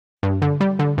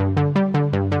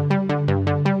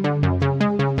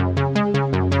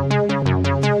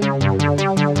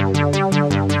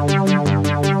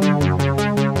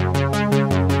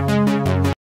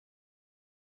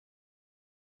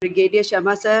Brigadier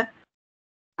Sharma sir,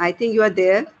 I think you are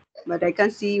there, but I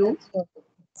can't see you.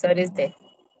 Sir is there.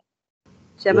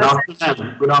 Sharma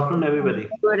sir. Good afternoon, everybody.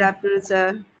 Good afternoon,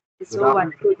 sir. It's so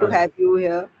wonderful to have you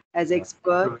here as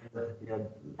expert.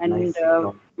 And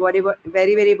whatever,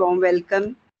 very, very warm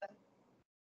welcome.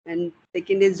 And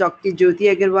second is Dr. Jyoti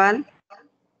Aggarwal,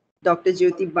 Dr.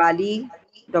 Jyoti Bali,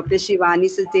 Dr. Shivani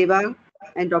Sachdeva,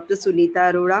 and Dr.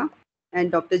 Sunita Arora,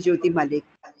 and Dr. Jyoti Malik.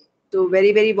 So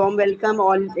very, very warm welcome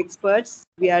all experts.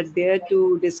 We are there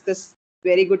to discuss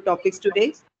very good topics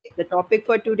today. The topic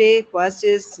for today first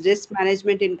is risk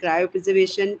management in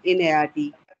cryopreservation in ART.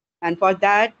 And for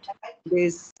that,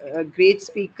 there's a great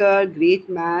speaker, great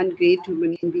man, great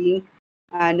human being,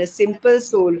 and a simple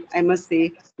soul, I must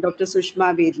say, Dr.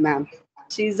 Sushma Ved ma'am.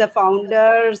 She's the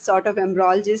founder, sort of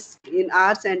embryologist in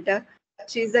our center.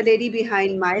 She's the lady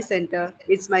behind my center.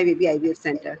 It's my baby IVF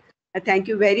center. Thank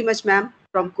you very much, ma'am.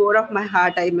 From core of my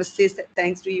heart, I must say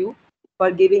thanks to you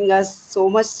for giving us so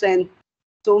much strength,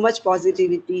 so much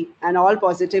positivity, and all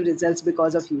positive results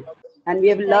because of you. And we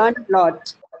have learned a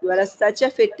lot. You are such a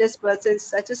fitness person,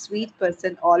 such a sweet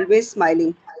person, always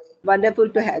smiling. Wonderful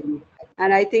to have you.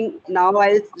 And I think now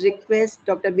I'll request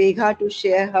Dr. Megha to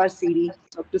share her CD,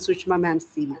 Dr. Sushma ma'am's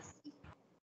CD.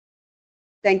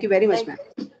 Thank you very much, ma'am.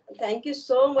 Thank you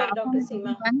so much, Dr.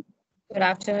 Seema. Good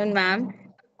afternoon, ma'am,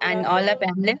 and all our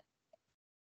panelists.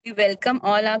 We welcome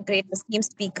all our great esteemed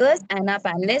speakers and our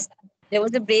panelists. There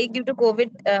was a break due to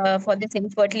COVID for this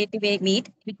infertility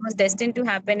meet, which was destined to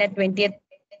happen at 20th.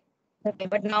 Okay,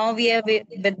 but now we are with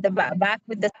the back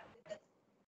with the.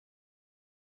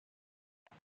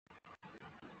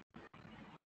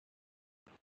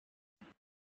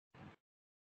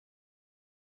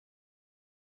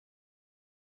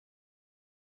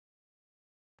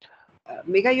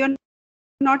 Megha, you're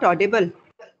not audible.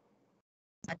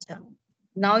 Achha.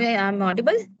 Now I am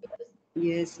audible?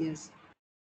 Yes, yes.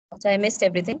 So I missed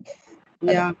everything.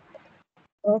 Yeah.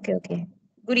 Okay.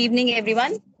 Good evening,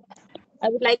 everyone. I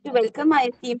would like to welcome my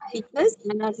esteemed speakers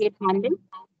and our great panel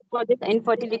for this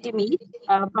infertility meet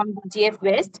from DGF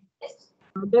West.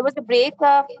 There was a break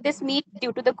of this meet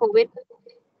due to the COVID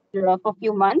for a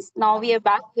few months. Now we are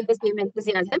back with the same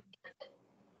enthusiasm.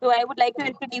 So I would like to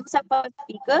introduce our first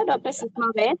speaker, Dr.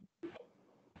 Sushma Ved.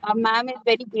 Ma'am is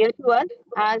very dear to us,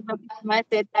 as Dr. Sushma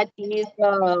said that she is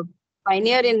a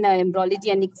pioneer in embryology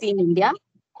and ICSI in India.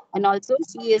 And also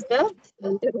she is the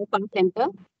founder of our center.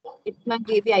 It's my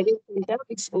baby IVF center,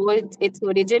 which owes its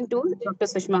origin to Dr.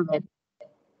 Sushma Ved.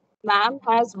 Ma'am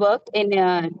has worked in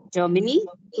Germany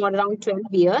for around 12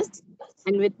 years,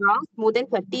 and with now more than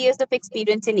 30 years of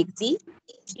experience in ICSI,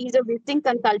 she is a visiting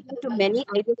consultant to many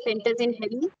IVF centers in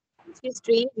Delhi. She's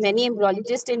trained many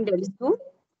embryologists in Delhi too.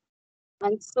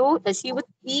 And so she would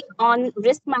speak on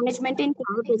risk management in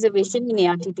cryopreservation in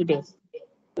ART today.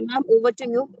 So, ma'am, over to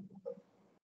you.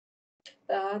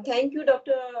 Thank you,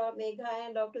 Dr. Megha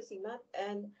and Dr. Seema.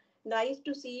 And nice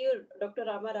to see you, Dr.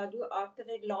 Rama Raju, after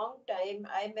a long time.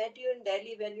 I met you in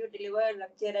Delhi when you delivered a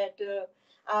lecture at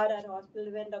RR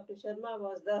Hospital when Dr. Sharma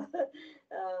was the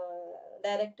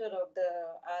director of the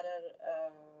RR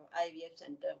IVF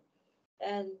Center.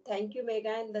 And thank you,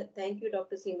 Megha, and thank you,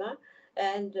 Dr. Seema.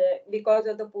 And because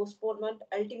of the postponement,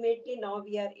 ultimately now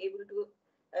we are able to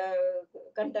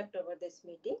conduct over this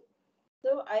meeting.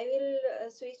 So I will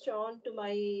switch on to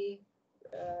my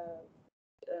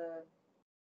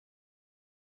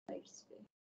slides.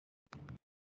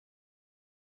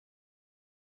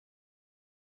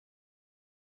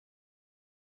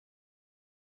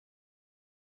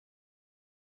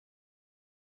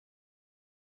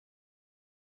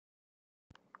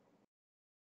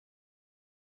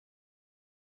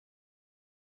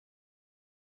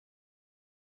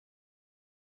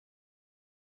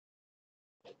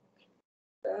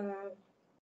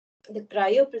 The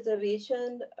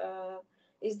cryopreservation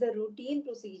is the routine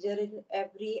procedure in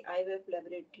every IVF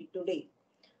laboratory today.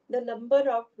 The number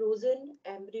of frozen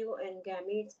embryo and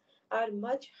gametes are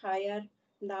much higher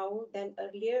now than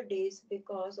earlier days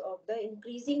because of the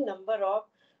increasing number of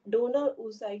donor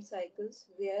oocyte cycles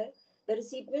where the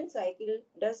recipient cycle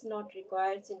does not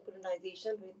require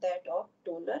synchronization with that of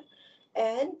donor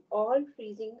and all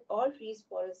freeze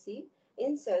policy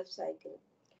in self cycle.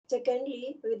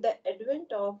 Secondly, with the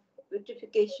advent of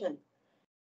vitrification,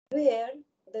 where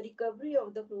the recovery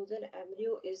of the frozen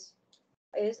embryo is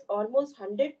almost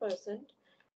 100%,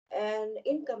 and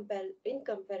in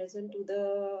comparison to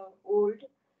the old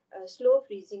slow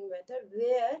freezing method,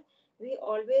 where we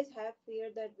always have fear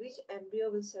that which embryo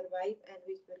will survive and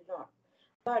which will not.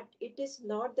 But it is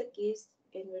not the case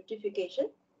in vitrification.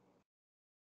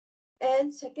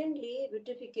 And secondly,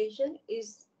 vitrification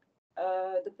is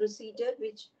the procedure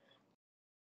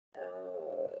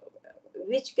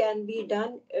which can be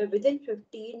done within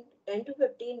 10 to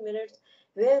 15 minutes,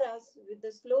 whereas with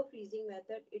the slow freezing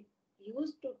method, it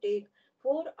used to take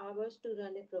 4 hours to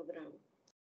run a program.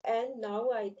 And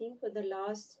now I think for the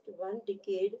last 1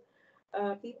 decade,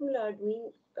 people are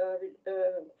doing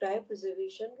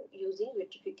cryopreservation using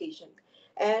vitrification.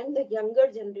 And the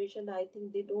younger generation, I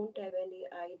think they don't have any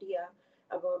idea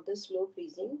about the slow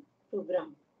freezing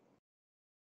program.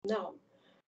 Now,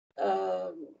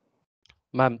 um,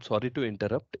 Ma'am, sorry to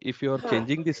interrupt. If you are huh,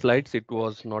 changing the slides, it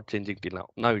was not changing till now.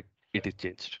 Now it is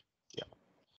changed. Yeah.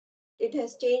 it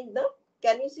has changed now.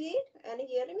 Can you see it? Can you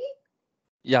hear me?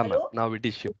 Yeah, ma'am. Hello? Now it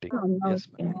is shifting. Now Yes, it's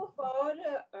ma'am. clear.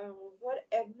 So for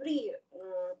every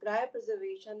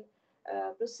cryopreservation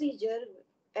procedure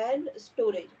and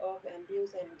storage of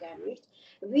embryos and gametes,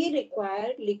 we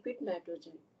require liquid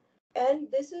nitrogen.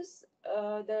 And this is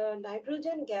the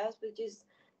nitrogen gas which is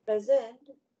present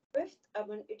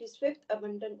it is fifth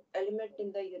abundant element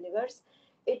in the universe.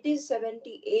 It is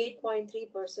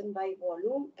 78.3% by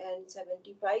volume and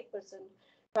 75%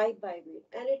 by weight,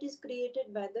 and it is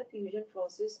created by the fusion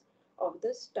process of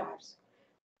the stars.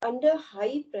 Under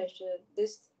high pressure,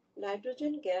 this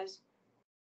nitrogen gas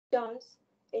turns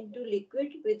into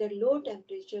liquid with a low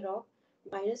temperature of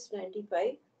minus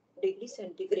 95 degrees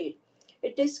centigrade.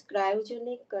 It is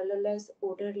cryogenic, colorless,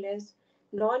 odorless,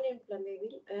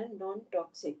 non-inflammable, and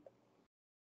non-toxic.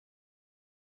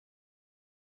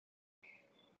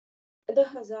 The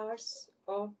hazards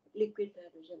of liquid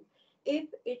nitrogen.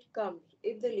 If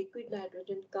the liquid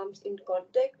nitrogen comes in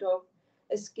contact of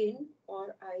skin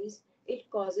or eyes, it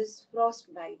causes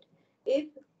frostbite. If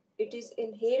it is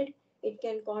inhaled, it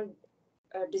can cause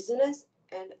dizziness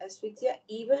and asphyxia.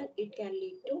 Even it can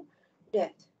lead to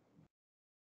death.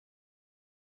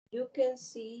 You can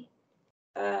see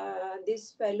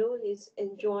this fellow is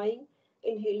enjoying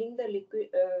inhaling the liquid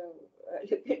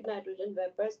nitrogen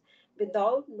vapors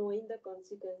without knowing the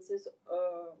consequences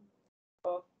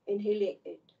of inhaling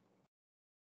it.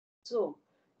 So,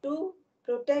 to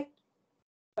protect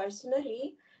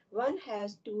personally, one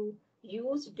has to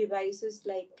use devices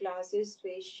like glasses,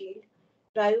 face shield,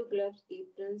 cryo gloves,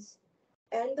 aprons,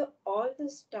 and all the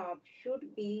staff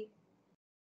should be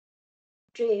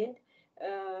trained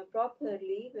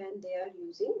properly when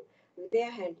they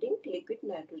are handling liquid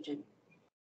nitrogen.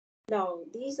 Now,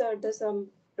 these are some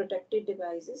protective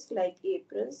devices like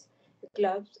aprons,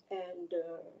 gloves, and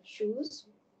shoes.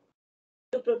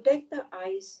 To protect the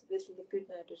eyes with liquid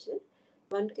nitrogen,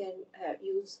 one can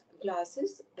use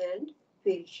glasses and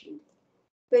face shield.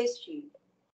 Face shield.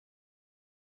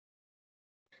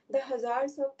 The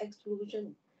hazards of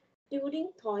explosion.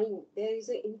 During thawing, there is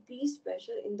an increased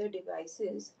pressure in the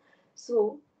devices,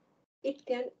 so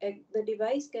the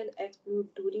device can explode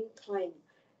during thawing.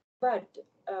 But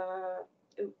uh,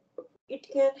 it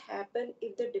can happen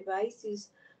if the device is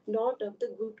not of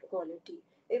the good quality.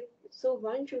 If so,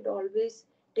 one should always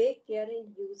take care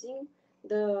in using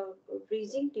the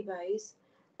freezing device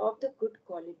of the good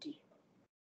quality.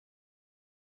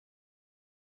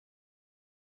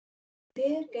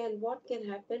 What can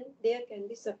happen? There can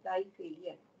be supply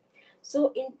failure.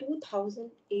 So in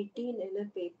 2018, in a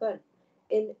paper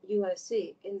in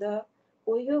USA, in the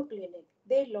Ohio clinic,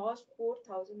 they lost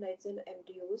 4,000 eggs and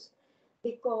embryos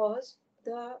because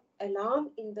the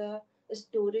alarm in the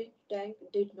storage tank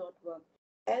did not work.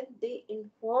 And they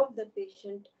informed the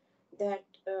patient that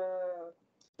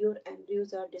your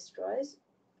embryos are destroyed,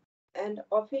 and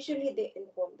officially they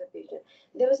informed the patient.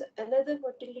 There was another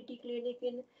fertility clinic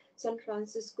in San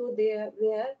Francisco there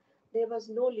where there was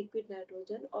no liquid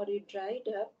nitrogen, or it dried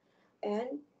up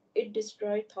and it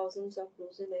destroyed thousands of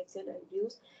frozen eggs and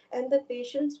embryos, and the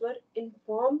patients were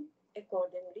informed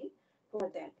accordingly for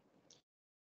that.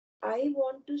 I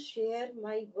want to share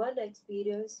my one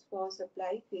experience for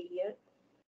supply failure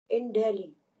in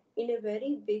Delhi in a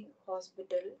very big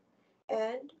hospital.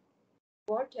 And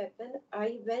what happened?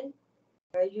 I went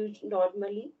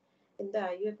normally in the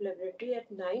IVF laboratory at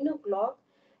 9 o'clock,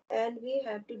 and we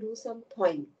have to do some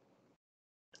thawing.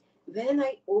 When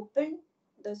I opened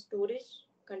the storage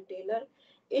container,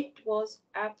 it was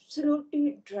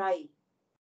absolutely dry,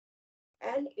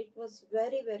 and it was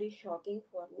very, very shocking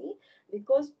for me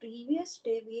because previous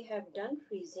day we have done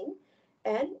freezing,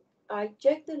 and I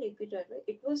checked the liquid nitrogen,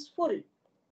 it was full.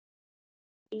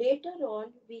 Later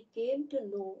on, we came to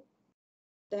know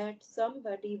that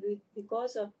somebody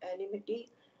because of anonymity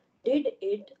did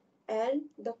it, and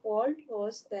the fault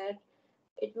was that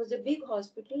it was a big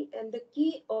hospital and the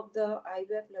key of the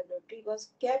IVF laboratory was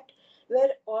kept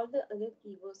where all the other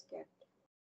key was kept.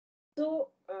 So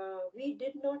we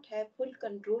did not have full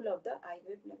control of the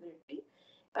IVF laboratory.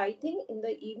 I think in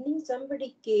the evening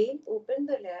somebody came, opened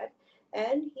the lab,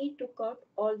 and he took out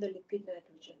all the liquid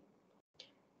nitrogen.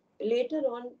 Later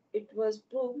on, it was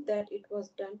proved that it was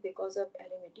done because of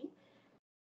anemia.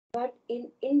 But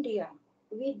in India,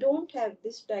 we don't have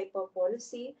this type of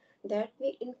policy that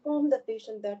we inform the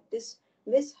patient that this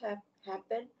mishap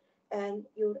happened and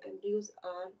your embryos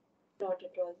are not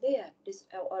at all there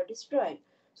or destroyed.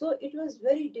 So it was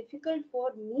very difficult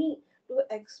for me to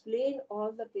explain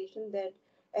all the patient that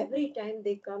every time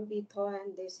they come we thaw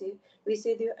and we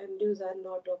say their embryos are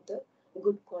not of the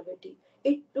good quality.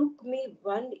 It took me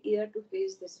 1 year to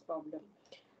face this problem.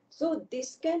 So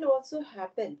this can also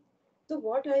happen. So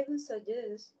what I will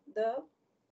suggest, the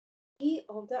key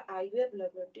of the IVF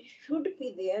laboratory should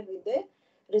be there with a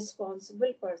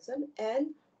responsible person, and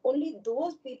only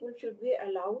those people should be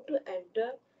allowed to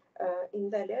enter in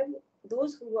the lab,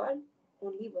 those who are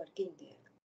only working there.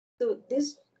 So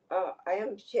this, I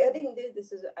am sharing this.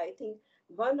 This is, I think,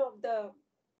 one of the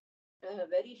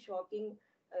very shocking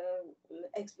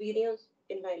experience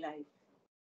in my life.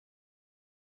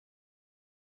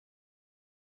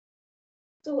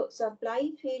 So supply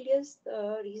failures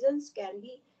reasons can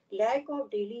be lack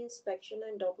of daily inspection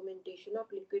and documentation of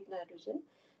liquid nitrogen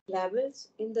levels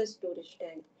in the storage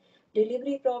tank,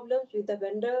 delivery problems with the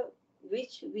vendor,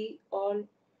 which we all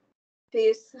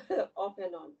face off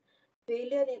and on,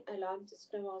 failure in alarm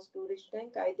system or storage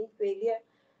tank. I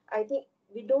think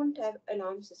we don't have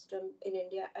alarm system in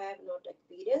India. I have not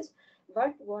experienced,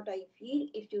 but what I feel,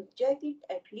 if you check it,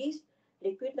 at least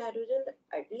liquid nitrogen,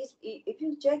 at least if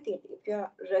you check it, if you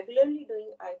are regularly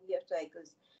doing IVF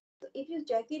cycles, so if you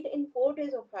check it in 4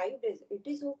 days or 5 days, it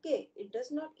is okay. It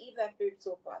does not evaporate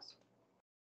so fast.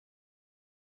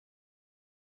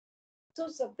 So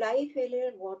supply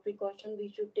failure, what precaution we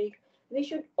should take? We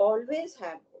should always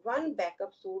have one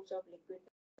backup source of liquid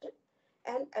nitrogen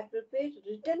and appropriate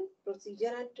written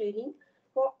procedure and training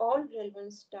for all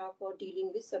relevant staff for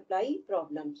dealing with supply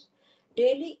problems.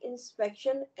 Daily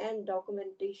inspection and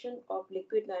documentation of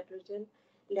liquid nitrogen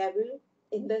level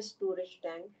in the storage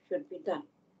tank should be done.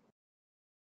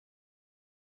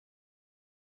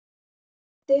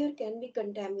 There can be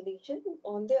contamination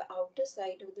on the outer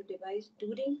side of the device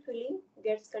during filling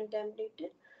gets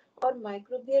contaminated, or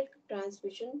microbial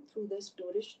transmission through the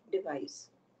storage device.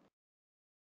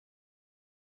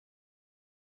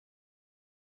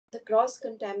 The cross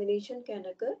contamination can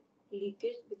occur,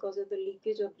 leakage because of the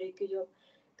leakage or breakage of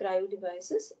cryo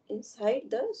devices inside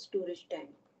the storage tank.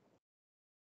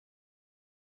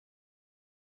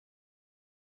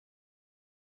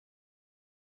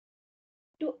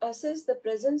 To assess the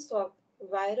presence of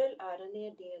viral RNA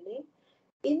and DNA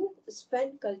in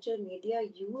spent culture media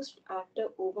used after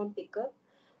ovum pickup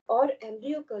or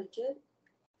embryo culture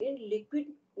in liquid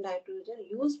nitrogen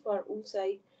used for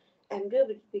oocyte embryo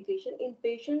vitrification in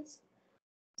patients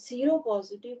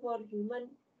seropositive for human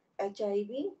HIV,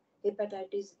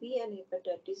 hepatitis B, and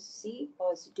hepatitis C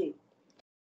positive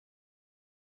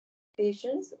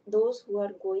patients, those who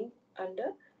are going under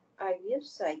IVF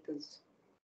cycles.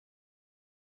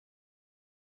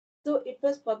 So it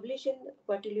was published in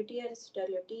Fertility and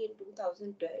Sterility in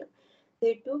 2012.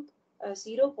 They took a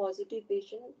seropositive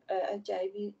patient,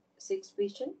 HIV 6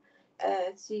 patient,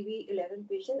 CV 11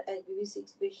 patient, HBV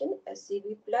 6 patient,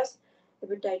 SCV plus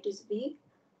hepatitis B,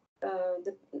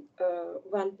 the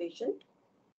one patient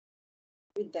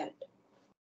with that,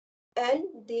 and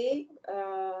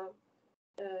uh,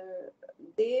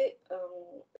 they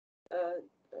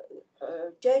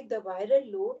check the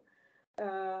viral load,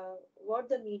 what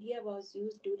the media was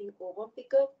used during ovum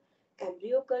pickup,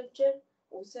 embryo culture,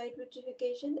 oocyte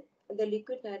vitrification, the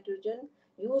liquid nitrogen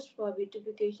used for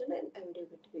vitrification and embryo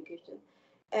vitrification.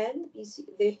 And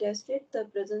they tested the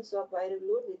presence of viral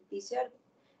load with PCR,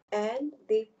 and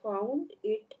they found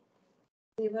they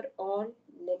were all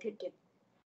negative.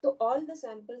 So all the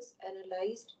samples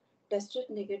analyzed tested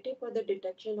negative for the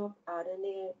detection of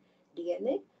RNA and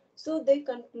DNA. So they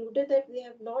concluded that we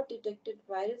have not detected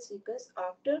viral sequence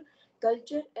after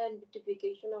culture and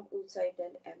vitrification of oocyte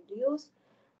and embryos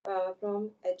from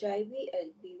HIV,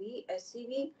 HBV,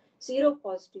 SCV,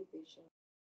 seropositive patients.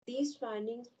 These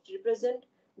findings represent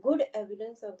good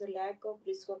evidence of the lack of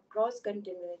risk of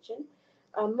cross-contamination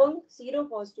among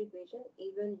seropositive patients,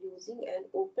 even using an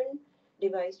open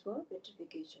device for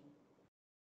vitrification.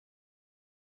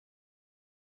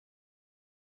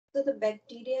 So the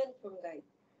bacteria and fungi,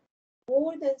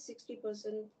 more than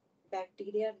 60%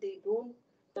 bacteria, they don't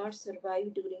not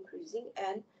survive during freezing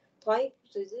and thawing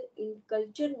procedure in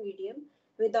culture medium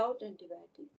without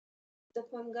antibiotics. The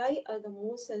fungi are the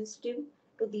most sensitive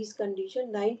to these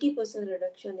conditions, 90%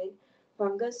 reduction in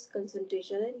fungus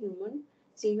concentration in human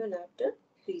semen after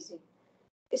freezing.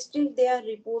 Still, there are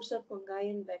reports of fungi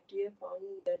and bacteria found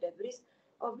in the debris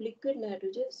of liquid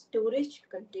nitrogen storage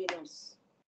containers.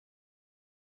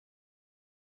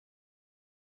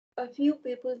 A few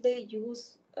people they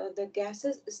use the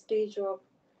gases stage of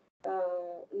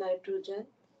nitrogen,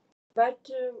 but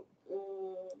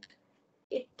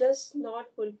it does not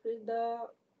fulfill the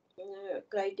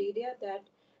criteria that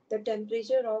the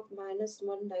temperature of minus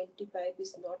 195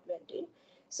 is not maintained.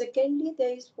 Secondly,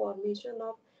 there is formation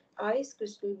of ice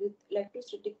crystal with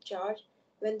electrostatic charge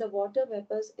when the water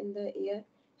vapors in the air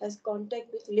has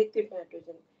contact with liquid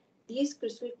nitrogen. These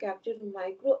crystals capture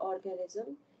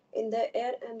microorganisms in the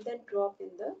air and then drop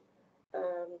in the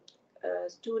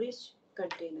storage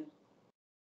container.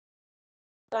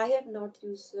 I have not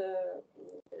used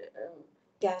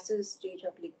gases stage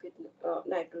of liquid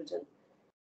nitrogen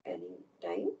any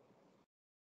time.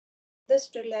 The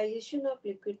sterilization of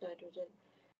liquid nitrogen.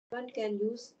 One can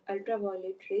use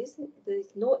ultraviolet rays. There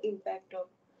is no impact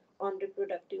on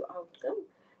reproductive outcome,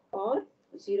 or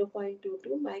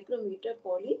 0.22 micrometer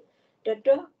poly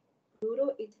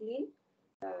tetrafluoroethylene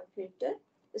filter.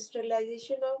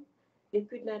 Sterilization of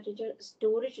liquid nitrogen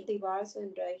storage device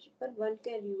and dry shipper. One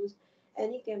can use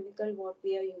any chemical what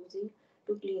we are using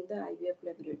to clean the IVF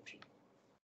laboratory.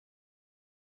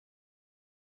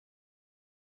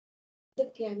 The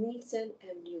gametes and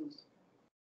embryos.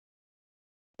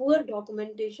 Poor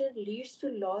documentation leads to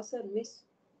loss or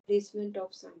misplacement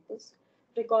of samples.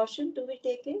 Precaution to be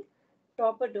taken.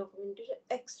 Proper documentation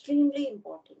extremely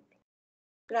important.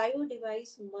 Cryo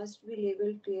device must be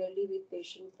labeled clearly with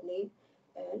patient's name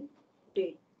and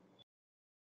date.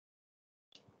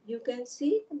 You can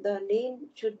see the name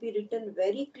should be written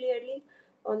very clearly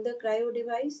on the cryo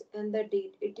device and the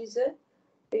date.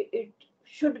 It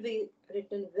should be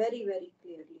written very, very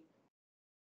clearly.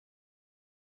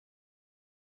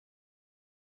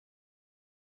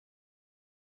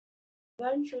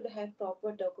 One should have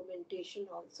proper documentation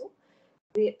also.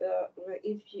 If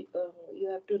you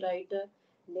have to write the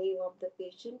name of the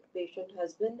patient, patient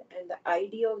husband, and the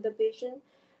ID of the patient,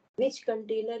 which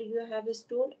container you have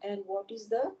stored, and what is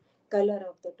the color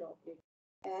of the tablet.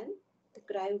 And the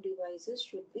cryo devices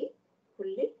should be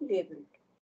fully labeled.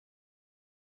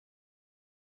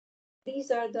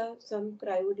 These are some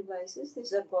cryo devices.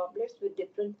 These are goblets with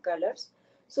different colors.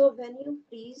 So when you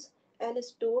freeze and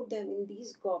store them in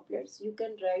these goblets, you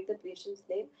can write the patient's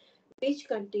name, which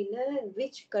container and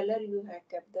which color you have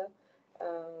kept the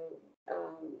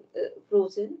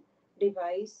frozen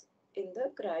device in the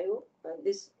cryo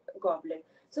this goblet.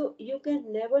 So you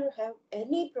can never have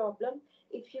any problem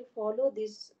if you follow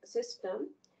this system.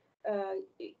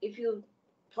 If you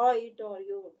thaw it or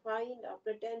you find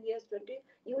after 10 years, 20,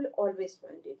 you will always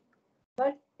find it.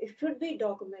 But it should be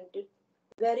documented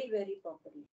very, very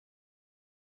properly.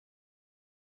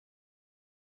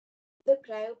 The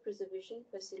cryopreservation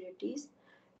facilities,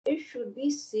 it should be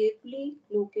safely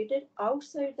located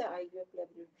outside the IVF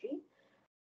laboratory,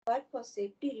 but for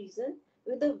safety reason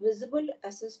with a visible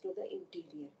access to the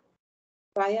interior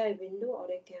via a window or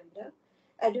a camera.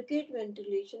 Adequate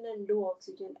ventilation and low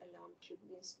oxygen alarm should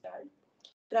be installed.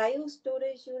 Cryo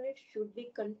storage unit should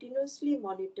be continuously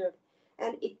monitored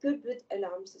and equipped with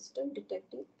alarm system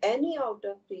detecting any out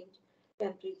of range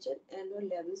temperature and or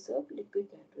levels of liquid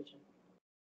nitrogen.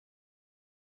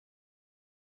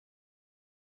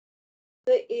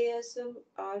 The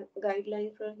ASMR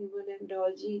guideline for human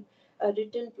embryology, a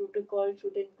written protocol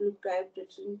should include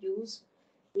cryopreservation use,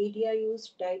 media use,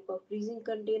 type of freezing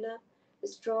container,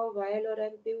 straw, vial or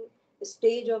ampule,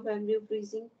 stage of embryo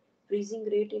freezing, freezing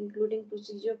rate including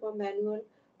procedure for manual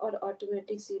or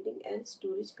automatic sealing and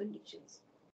storage conditions.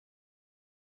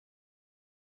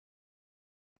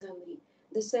 Summary.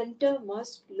 The center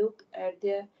must look at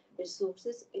their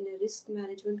resources in a risk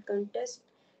management context.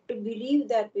 To believe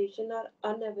that patients are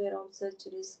unaware of such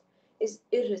risk is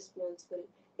irresponsible.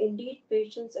 Indeed,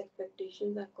 patients'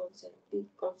 expectations are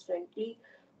constantly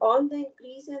on the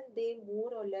increase and they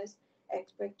more or less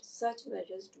expect such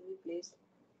measures to be placed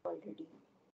already.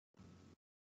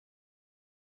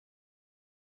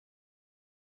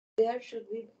 There should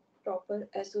be proper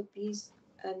SOPs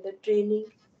and the training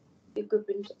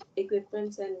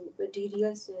equipments and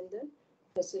materials and the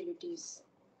facilities.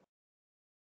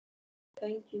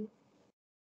 Thank you.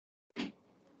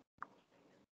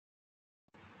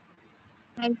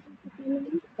 Thank you,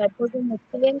 Shivani. That was an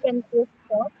excellent and quick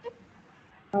talk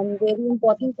and very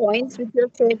important points which you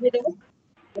have shared with us.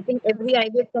 I think every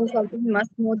IVF consultant must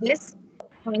know this.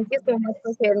 Thank you so much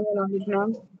for sharing your knowledge,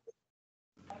 ma'am.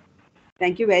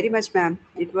 Thank you very much, ma'am.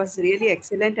 It was really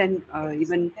excellent, and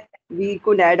even we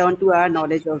could add on to our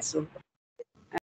knowledge also.